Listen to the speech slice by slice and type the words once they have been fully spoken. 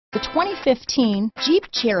The 2015 Jeep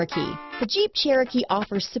Cherokee. The Jeep Cherokee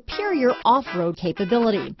offers superior off-road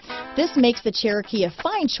capability. This makes the Cherokee a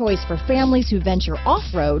fine choice for families who venture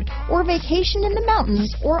off-road or vacation in the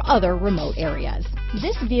mountains or other remote areas.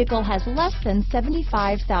 This vehicle has less than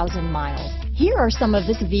 75,000 miles. Here are some of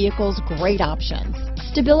this vehicle's great options: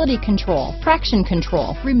 stability control, traction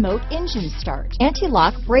control, remote engine start,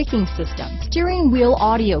 anti-lock braking system, steering wheel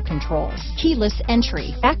audio controls, keyless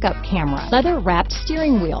entry, backup camera, leather-wrapped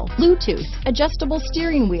steering wheel, Bluetooth, adjustable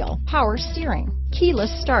steering wheel, power steering,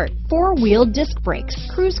 keyless start, four-wheel disc brakes,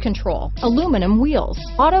 cruise control, aluminum wheels,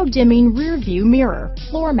 auto-dimming rear-view mirror,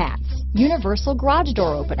 floor mats, universal garage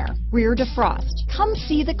door opener, rear defrost. Come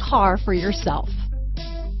see the car for yourself.